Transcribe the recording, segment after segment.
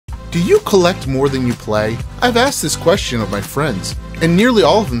Do you collect more than you play? I've asked this question of my friends, and nearly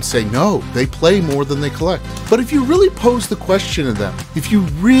all of them say no, they play more than they collect. But if you really pose the question to them, if you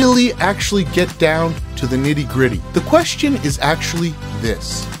really actually get down to the nitty-gritty, the question is actually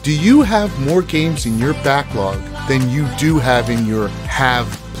this. Do you have more games in your backlog than you do have in your have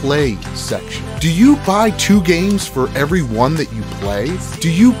play section? Do you buy 2 games for every one that you play?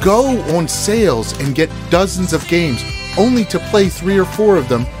 Do you go on sales and get dozens of games only to play 3 or 4 of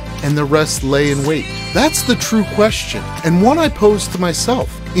them and the rest lay in wait? That's the true question, and one I pose to myself.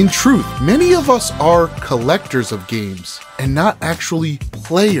 In truth, many of us are collectors of games and not actually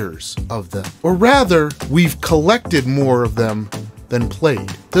players of them. Or rather, we've collected more of them than played.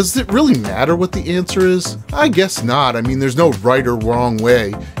 Does it really matter what the answer is? I guess not. I mean, there's no right or wrong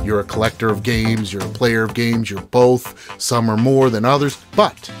way. You're a collector of games, you're a player of games, you're both. Some are more than others.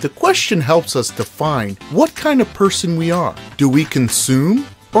 But the question helps us define what kind of person we are. Do we consume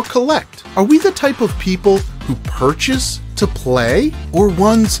or collect? Are we the type of people who purchase to play, or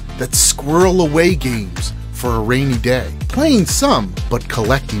ones that squirrel away games for a rainy day? Playing some, but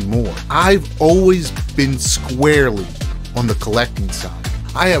collecting more. I've always been squarely on the collecting side.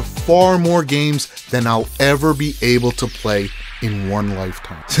 I have far more games than I'll ever be able to play in one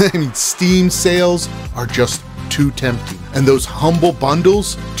lifetime. I mean, Steam sales are just too tempting, and those humble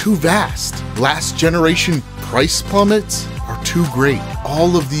bundles, too vast. Last generation price plummets are too great.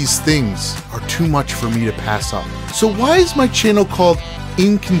 All of these things are too much for me to pass up. So why is my channel called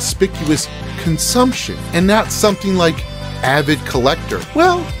Inconspicuous Consumption and not something like Avid Collector?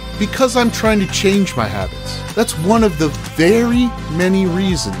 Well, because I'm trying to change my habits. That's one of the very many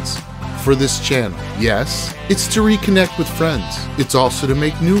reasons for this channel. Yes, it's to reconnect with friends. It's also to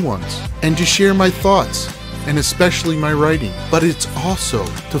make new ones and to share my thoughts, and especially my writing. But it's also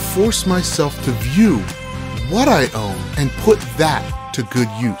to force myself to view what I own and put that to good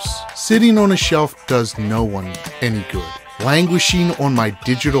use. Sitting on a shelf does no one any good. Languishing on my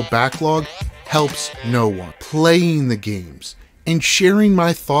digital backlog helps no one. Playing the games and sharing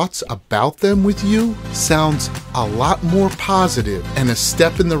my thoughts about them with you sounds a lot more positive and a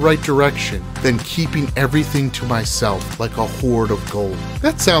step in the right direction than keeping everything to myself like a hoard of gold.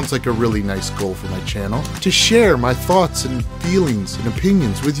 That sounds like a really nice goal for my channel, to share my thoughts and feelings and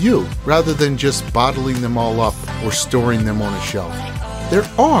opinions with you, rather than just bottling them all up or storing them on a shelf. There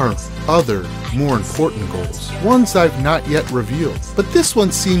are other, more important goals, ones I've not yet revealed, but this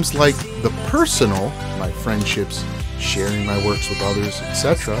one seems like the personal, my friendships, sharing my works with others,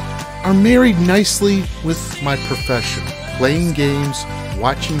 etc., are married nicely with my profession, playing games,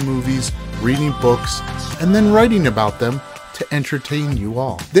 watching movies, reading books, and then writing about them to entertain you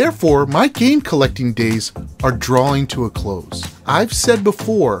all. Therefore, my game collecting days are drawing to a close. I've said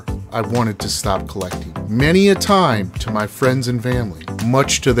before I've wanted to stop collecting, many a time to my friends and family,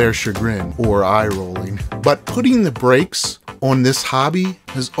 much to their chagrin or eye rolling. But putting the brakes on this hobby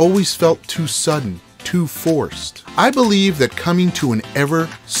has always felt too sudden, too forced. I believe that coming to an ever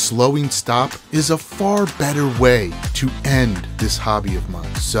slowing stop is a far better way to end this hobby of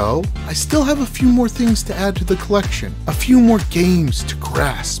mine. So I still have a few more things to add to the collection, a few more games to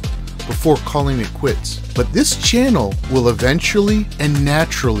grasp before calling it quits. But this channel will eventually and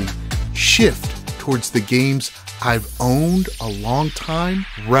naturally shift towards the games I've owned a long time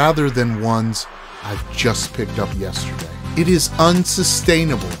rather than ones I've just picked up yesterday. It is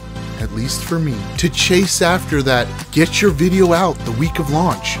unsustainable, at least for me, to chase after that get your video out the week of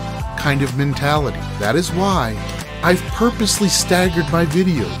launch kind of mentality. That is why I've purposely staggered my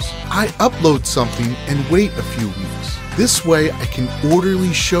videos. I upload something and wait a few weeks. This way I can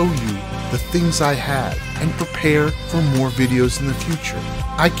orderly show you the things I have and prepare for more videos in the future.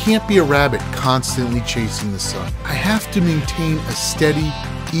 I can't be a rabbit constantly chasing the sun. I have to maintain a steady,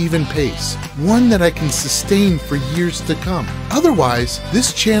 even pace, one that I can sustain for years to come. Otherwise,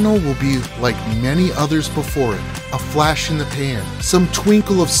 this channel will be like many others before it, a flash in the pan, some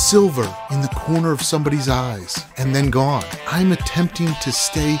twinkle of silver in the corner of somebody's eyes, and then gone. I'm attempting to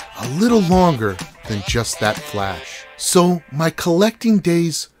stay a little longer than just that flash. So my collecting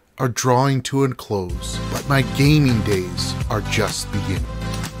days are drawing to a close, but my gaming days are just beginning.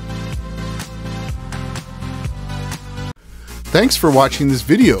 Thanks for watching this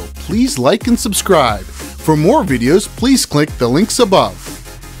video. Please like and subscribe. For more videos, please click the links above.